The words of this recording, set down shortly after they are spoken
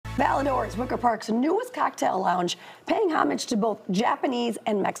Valedor is Wicker Park's newest cocktail lounge, paying homage to both Japanese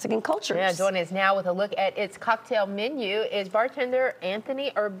and Mexican cultures. Yeah, joining us now with a look at its cocktail menu is bartender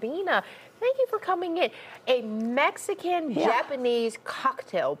Anthony Urbina. Thank you for coming in. A Mexican-Japanese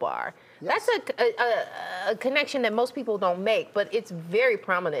cocktail bar. Yes. That's a connection that most people don't make, but it's very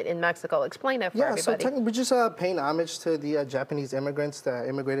prominent in Mexico. Explain that for everybody. So technically we're just paying homage to the Japanese immigrants that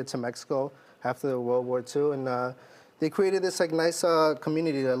immigrated to Mexico after World War II. And they created this like nice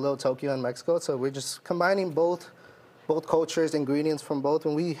community, Little Tokyo in Mexico. So we're just combining both cultures, ingredients from both,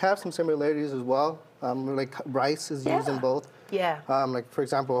 and we have some similarities as well. Like rice is used in both. Yeah. Like for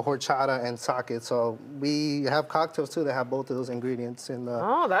example, horchata and sake. So we have cocktails too that have both of those ingredients in the.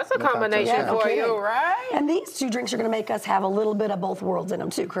 Oh, that's a combination for you, right? And these two drinks are going to make us have a little bit of both worlds in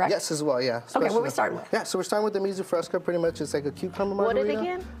them too, correct? Yes, as well. Yeah. Okay, what are we starting with? Yeah, so we're starting with the miso fresca. Pretty much, it's like a cucumber margarita. What is it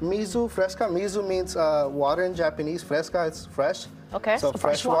again? Miso fresca. Miso means water in Japanese. Fresca, it's fresh. Okay. So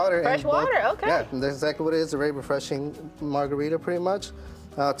fresh water. Fresh water. Okay. Yeah, and that's exactly what it is. A very refreshing margarita, pretty much.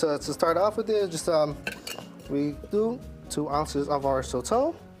 To start off with it, just we do 2 ounces of our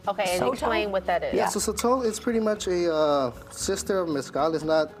Sotol. Okay, and explain what that is. Yeah, so Sotol is pretty much a sister of mezcal. It's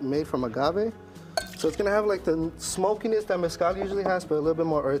not made from agave. So it's gonna have like the smokiness that mezcal usually has, but a little bit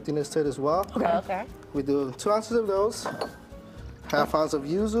more earthiness to it as well. Okay. We do 2 ounces of those. Half ounce of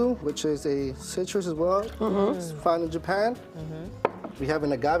yuzu, which is a citrus as well. It's found in Japan. We have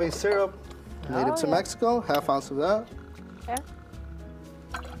an agave syrup native to Mexico. Half ounce of that. Okay.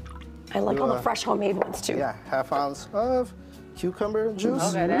 I like all the fresh homemade ones too. Yeah, half ounce of cucumber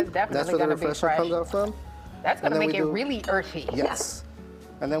juice. Okay, that's definitely going to be fresh. That's where the refresher comes out from. That's going to make it really earthy. Yes.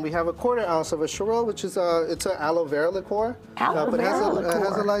 And then we have a 1/4 ounce of a Chirol, which is it's an aloe vera liqueur. Aloe vera liqueur.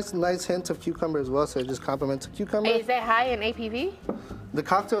 It has a nice hint of cucumber as well, so it just complements the cucumber. Is that high in APV? The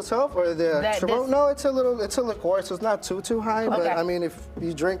cocktail itself or the Chirol? No, it's a liqueur, so it's not too high. But I mean, if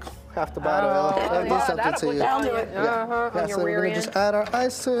you drink half the bottle, it'll do something to you. I'll do it. Yeah, so we're gonna just add our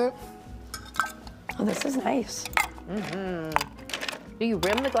ice to it. Oh, this is nice. Do you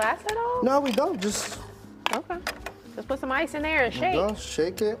rim the glass at all? No, we don't. Just Just put some ice in there and shake.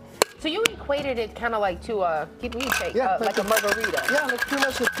 Shake it. So you equated it kind of like to like a margarita. Yeah, like pretty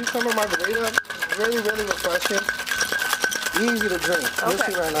much a cucumber margarita. Really, really refreshing. Easy to drink. You'll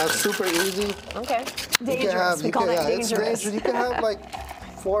see right now, it's super easy. Okay. Dangerous. We call that dangerous. It's dangerous. You can have like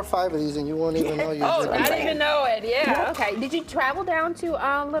 4 or 5 of these and you won't even know you're drinking. I didn't even know it. Yeah. Okay. Did you travel down to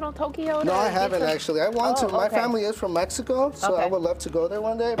Little Tokyo? No, I haven't actually. I want to. My family is from Mexico, so I would love to go there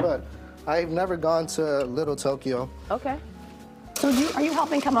one day, but I've never gone to Little Tokyo. Okay. So are you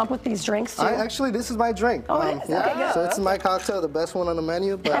helping come up with these drinks too? Actually, this is my drink. Oh, it is? Okay, good. So it's my cocktail, the best one on the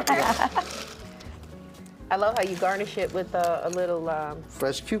menu. But I love how you garnish it with a little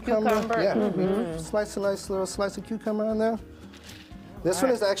fresh cucumber. Yeah, slice a nice little slice of cucumber on there. This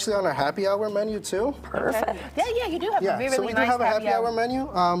one is actually on our happy hour menu too. Perfect. Okay. Yeah, you do have a really nice so we do have a happy hour menu.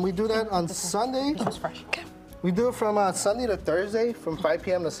 We do that on Sunday. This is fresh. Okay. We do it from Sunday to Thursday from 5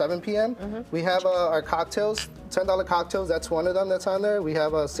 p.m. to 7 p.m. We have our cocktails, $10 cocktails. That's one of them that's on there. We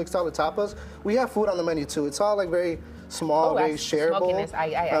have $6 tapas. We have food on the menu too. It's all like very small, very shareable.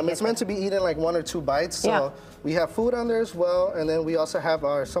 It's meant to be eaten like 1 or 2 bites. So we have food on there as well, and then we also have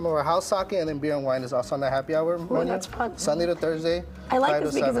some of our house sake, and then beer and wine is also on the happy hour menu. That's fun. Sunday to Thursday. I like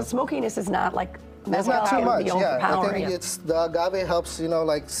this because the smokiness is not like. It's not too much, I think it's the agave helps,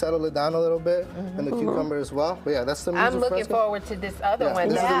 like settle it down a little bit, and the cucumber as well. But yeah, that's the. I'm looking forward to this other one.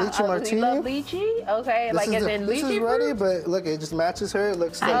 This is the lychee martini. You love lychee? Okay, like as in lychee. This is ready, but look, it just matches her. It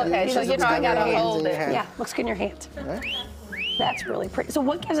looks. Okay, so you know I gotta hold it. Yeah, looks good in your hand. That's really pretty. So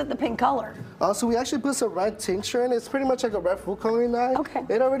what gives it the pink color? So we actually put some red tincture in it. It's pretty much like a red food coloring dye. Okay.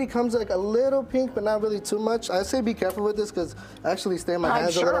 It already comes like a little pink, but not really too much. I say be careful with this because I actually stained my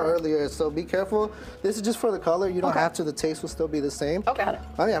hands a little earlier, so be careful. This is just for the color. You don't have to. The taste will still be the same. Okay.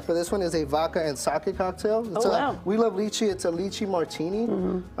 Oh yeah, for this one is a vodka and sake cocktail. We love lychee. It's a lychee martini.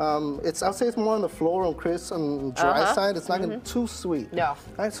 I'll say it's more on the floral and crisp and dry side. It's not too sweet. No. All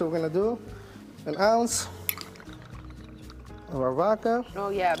right, so we're gonna do 1 ounce of our vodka. Oh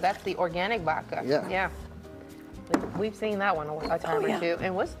yeah, that's the organic vodka. Yeah. We've seen that one a time or two.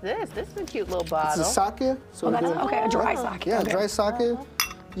 And what's this? This is a cute little bottle. This is sake. So that's a dry sake. Yeah, dry sake.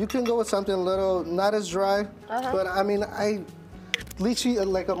 You can go with something a little not as dry, but I mean, lychee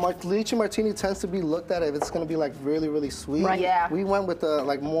lychee martini tends to be looked at if it's going to be like really, really sweet. Right. Yeah. We went with the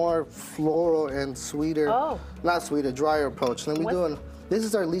like more floral and sweeter, not sweeter, drier approach. Then we doing. This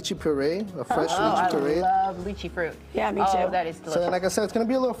is our lychee puree, a fresh lychee puree. I love lychee fruit. Yeah, me too. Oh, that is delicious. So then, like I said, it's going to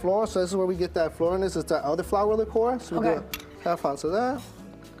be a little floral, so this is where we get that floriness. It's the elderflower liqueur. So we do 1/2 ounce of that.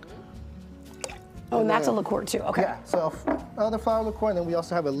 Oh, and that's a liqueur too. Okay. Yeah, so the flower liqueur, and then we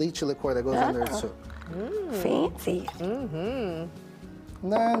also have a lychee liqueur that goes in there too. Fancy. And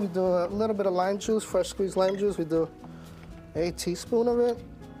then we do a little bit of lime juice, fresh squeezed lime juice. We do a teaspoon of it.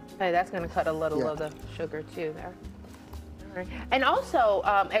 Hey, that's going to cut a little of the sugar too there. All right. And also,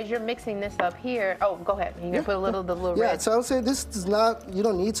 as you're mixing this up here, oh, go ahead. You're going to put a little of the little Yeah, red. so I would say this does not, you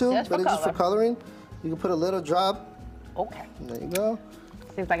don't need to, Just but for it's just for color. coloring. You can put a little drop. Okay. There you go.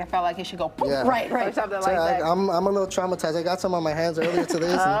 Seems like I felt like it should go poof. Yeah. Right, Or right. something So like that. I'm a little traumatized. I got some on my hands earlier today,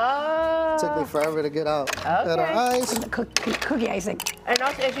 so it took me forever to get out. Got our ice. Cookie icing. And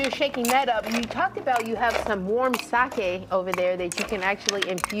also, as you're shaking that up, you talked about you have some warm sake over there that you can actually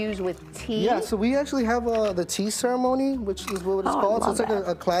infuse with tea. Yeah, so we actually have the tea ceremony, which is what it's Oh, I called. So love it's like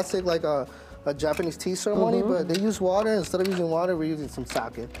that. a classic, like a Japanese tea ceremony, but they use water. Instead of using water, we're using some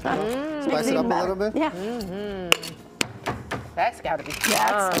sake. Spice it up a little bit. Yeah. That's got to be fun.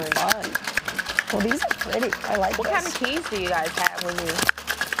 That's fun. Well, these are pretty. I like What this. kind of teas do you guys have when you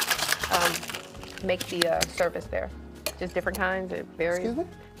make the service there? Just different kinds? It varies? Excuse me?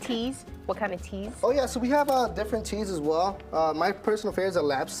 Teas? What kind of teas? Oh yeah, so we have different teas as well. My personal favorite is a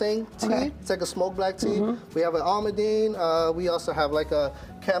lapsang tea. Okay. It's like a smoked black tea. We have an almondine. We also have like a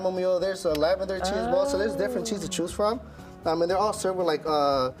chamomile. There's a lavender tea as well. So there's different teas to choose from. And they're all served with like,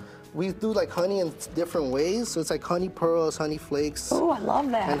 we do like honey in different ways. So it's like honey pearls, honey flakes, Oh, I love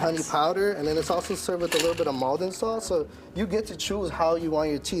that. and honey powder. And then it's also served with a little bit of Malden salt. So you get to choose how you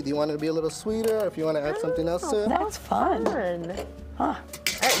want your tea. Do you want it to be a little sweeter, or if you want to add something else to it? That's fun. Fun. Huh.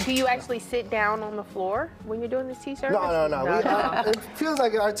 Do you actually sit down on the floor when you're doing this tea service? No. It feels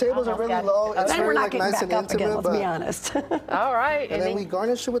like our tables are really low. It's Then we're very not like getting nice and back up intimate. again, let's be honest. All right. And then we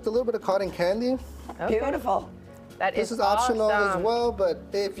garnish it with a little bit of cotton candy. Beautiful. That This is optional as awesome. well, but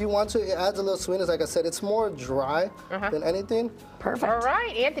if you want to, it adds a little sweetness. Like I said, it's more dry than anything. Perfect. All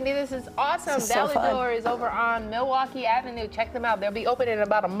right, Anthony, this is awesome. This is so fun. Valedor is over on Milwaukee Avenue. Check them out. They'll be open in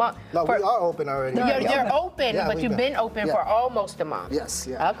about a month. No, we are open already. You're open, Yeah, but we've you've been open yeah. for almost a month. Yes,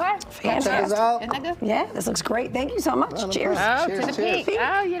 yeah. Okay. Check us Fantastic. out. Isn't that good? Yeah, this looks great. Thank you so much. of Cheers. course. Oh, Cheers, to the cheers. pink.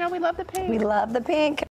 Oh, you know, we love the pink. We love the pink.